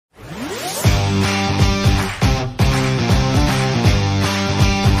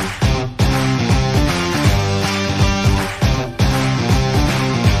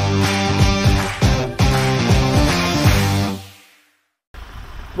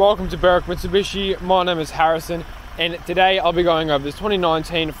Welcome to Berwick Mitsubishi. My name is Harrison and today I'll be going over this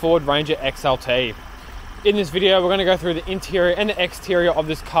 2019 Ford Ranger XLT. In this video we're going to go through the interior and the exterior of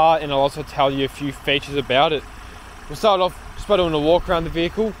this car, and I'll also tell you a few features about it. We'll start off just by doing a walk around the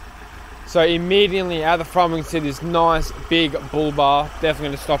vehicle. So immediately out the front we can see this nice big bull bar, definitely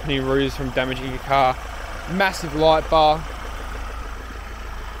going to stop any roofs from damaging your car. Massive light bar.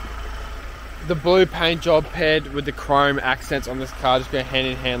 The blue paint job paired with the chrome accents on this car just go hand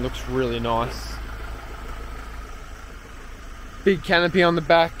in hand, looks really nice. Big canopy on the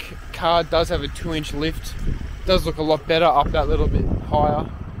back. Car does have a 2-inch lift. Does look a lot better up that little bit higher.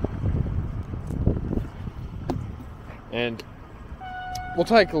 And we'll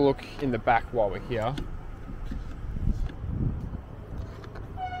take a look in the back while we're here.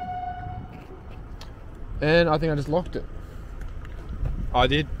 And I think I just locked it. I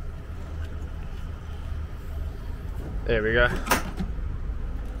did. There we go.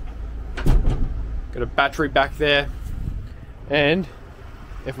 Got a battery back there. And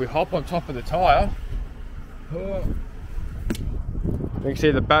if we hop on top of the tyre, you can see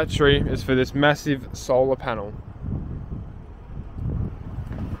the battery is for this massive solar panel.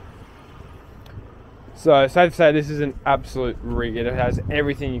 So safe to say this is an absolute rig. It has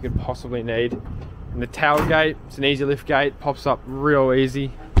everything you could possibly need. And the tailgate, it's an easy lift gate, pops up real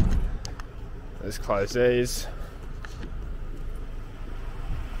easy. Let's close these.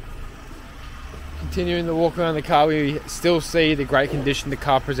 Continuing the walk around the car, we still see the great condition the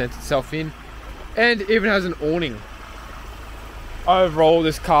car presents itself in, and even has an awning. Overall,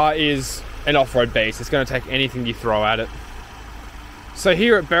 this car is an off-road beast. It's going to take anything you throw at it. So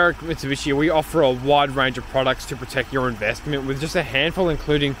here at Berwick Mitsubishi, we offer a wide range of products to protect your investment, with just a handful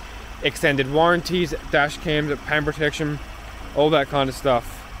including extended warranties, dash cams, paint protection, all that kind of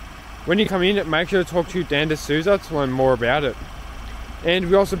stuff. When you come in, make sure to talk to Dan D'Souza to learn more about it.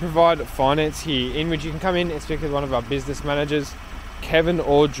 And we also provide finance here, in which you can come in and speak with one of our business managers, Kevin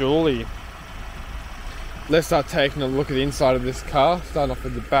or Julie. Let's start taking a look at the inside of this car, starting off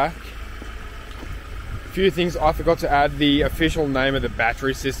with the back. A few things I forgot to add: the official name of the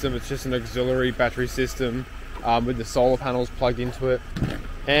battery system. It's just an auxiliary battery system with the solar panels plugged into it.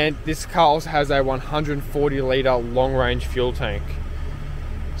 And this car also has a 140 litre long range fuel tank.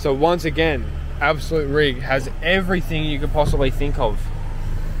 So once again, absolute rig, has everything you could possibly think of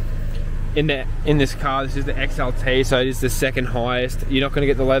in this car. This is the XLT, so it is the second highest. You're not going to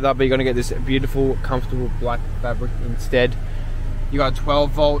get the leather, but you're going to get this beautiful comfortable black fabric instead. You got a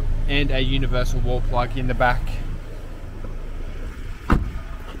 12 volt and a universal wall plug in the back.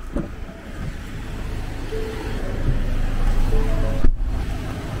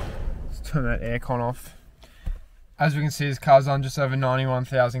 Let's turn that aircon off. As we can see, this car's on just over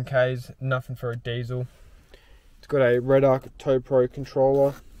 91,000 Ks, nothing for a diesel. It's got a Red Arc Tow Pro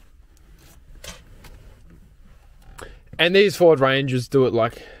controller. And these Ford Rangers do it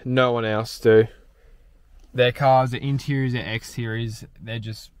like no one else do. Their cars, their interiors, their exteriors, they're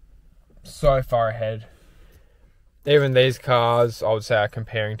just so far ahead. Even these cars, I would say, are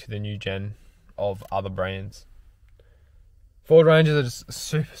comparing to the new gen of other brands. Ford Rangers are just a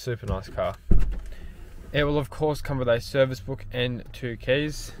super, super nice car. It will of course come with a service book and 2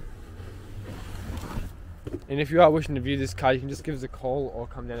 keys. And if you are wishing to view this car, you can just give us a call or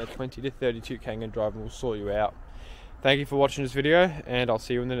come down to 20 to 32 Kangan Drive and we'll sort you out. Thank you for watching this video, and I'll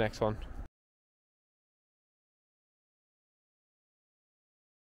see you in the next one.